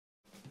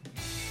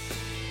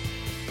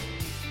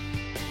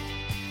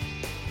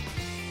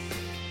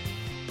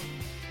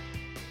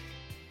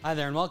Hi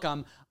there and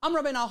welcome. I'm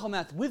Rabbi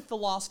Nachum with the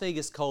Las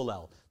Vegas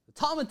Kollel. The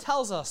Talmud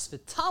tells us,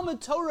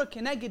 V'Talmud Torah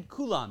keneged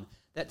kulam,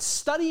 that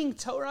studying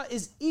Torah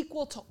is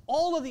equal to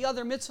all of the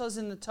other mitzvahs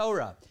in the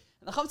Torah.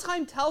 And the Chofetz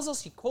Chaim tells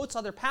us, he quotes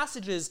other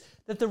passages,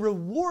 that the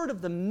reward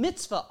of the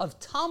mitzvah of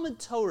Talmud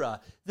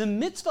Torah, the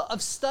mitzvah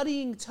of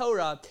studying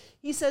Torah,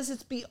 he says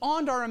it's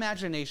beyond our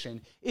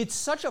imagination. It's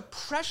such a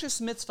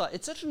precious mitzvah.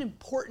 It's such an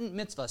important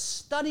mitzvah,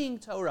 studying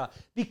Torah,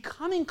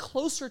 becoming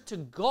closer to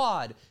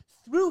God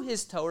through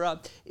his Torah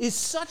is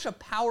such a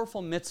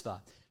powerful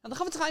mitzvah. Now the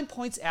Chofetz Chaim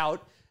points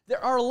out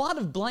there are a lot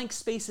of blank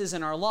spaces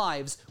in our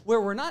lives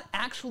where we're not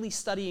actually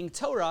studying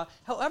Torah.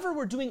 However,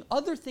 we're doing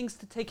other things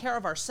to take care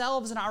of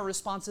ourselves and our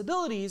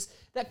responsibilities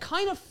that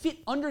kind of fit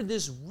under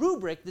this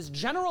rubric, this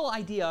general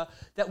idea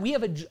that we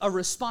have a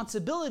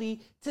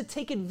responsibility to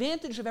take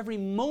advantage of every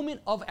moment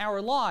of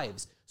our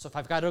lives. So if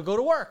I've got to go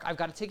to work, I've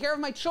got to take care of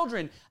my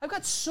children, I've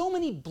got so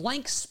many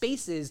blank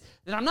spaces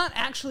that I'm not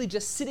actually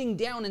just sitting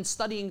down and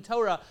studying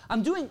Torah.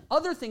 I'm doing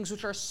other things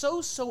which are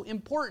so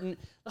important.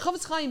 The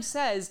Chofetz Chaim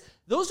says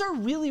those are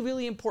really,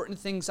 really important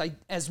things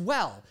as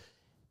well.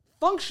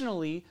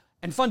 Functionally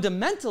and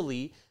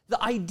fundamentally,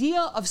 the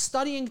idea of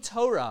studying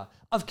Torah,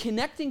 of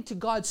connecting to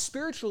God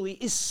spiritually,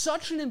 is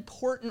such an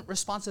important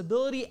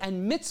responsibility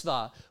and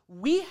mitzvah.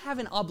 We have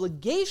an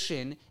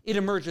obligation, it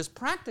emerges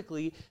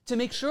practically, to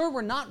make sure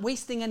we're not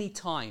wasting any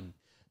time.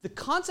 The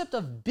concept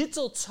of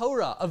bittul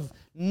Torah, of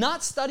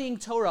not studying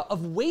Torah,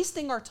 of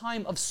wasting our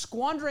time, of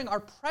squandering our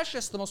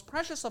precious, the most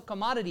precious of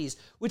commodities,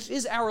 which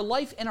is our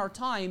life and our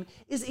time,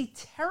 is a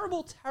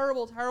terrible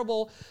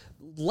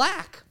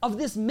lack of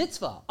this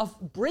mitzvah,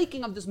 of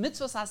breaking of this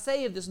mitzvah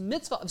saseh, of this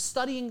mitzvah of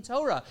studying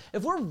Torah.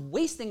 If we're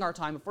wasting our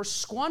time, if we're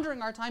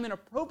squandering our time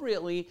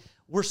inappropriately,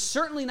 we're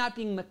certainly not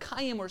being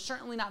Mekayim, we're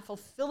certainly not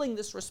fulfilling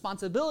this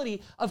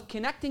responsibility of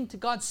connecting to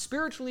God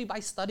spiritually by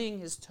studying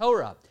his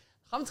Torah.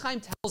 Chofetz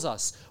Chaim tells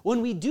us,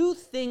 when we do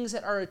things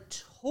that are a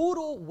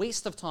total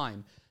waste of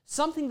time,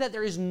 something that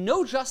there is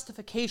no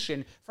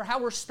justification for how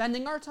we're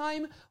spending our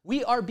time,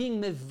 we are being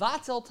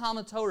mevatel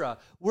Talmud Torah.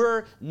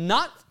 We're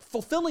not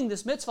fulfilling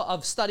this mitzvah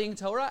of studying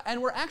Torah,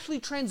 and we're actually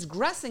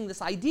transgressing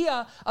this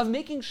idea of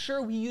making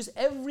sure we use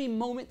every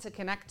moment to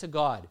connect to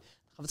God.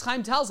 Chofetz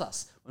Chaim tells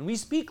us, when we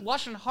speak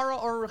lashon hara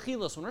or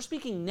rechilos, when we're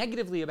speaking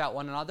negatively about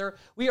one another,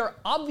 we are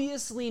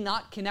obviously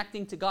not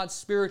connecting to God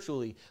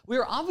spiritually. We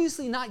are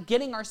obviously not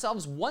getting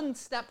ourselves one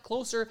step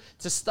closer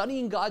to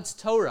studying God's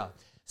Torah.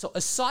 So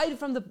aside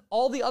from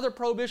all the other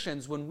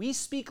prohibitions, when we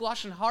speak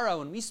lashon hara,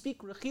 when we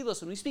speak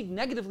rechilos, when we speak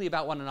negatively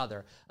about one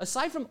another,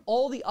 aside from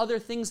all the other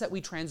things that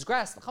we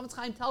transgress, the Chofetz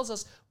Chaim tells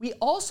us we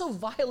also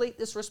violate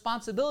this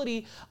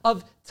responsibility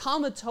of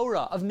Talmud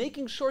Torah, of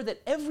making sure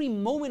that every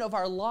moment of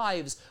our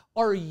lives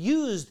are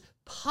used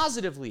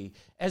positively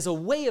as a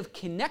way of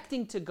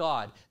connecting to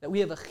God, that we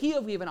have a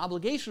chiyuv, we have an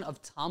obligation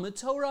of Talmud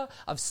Torah,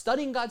 of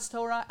studying God's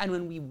Torah, and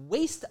when we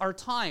waste our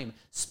time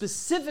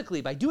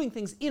specifically by doing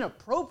things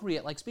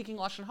inappropriate, like speaking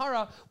lashon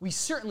hara, we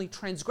certainly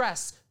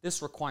transgress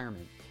this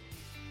requirement.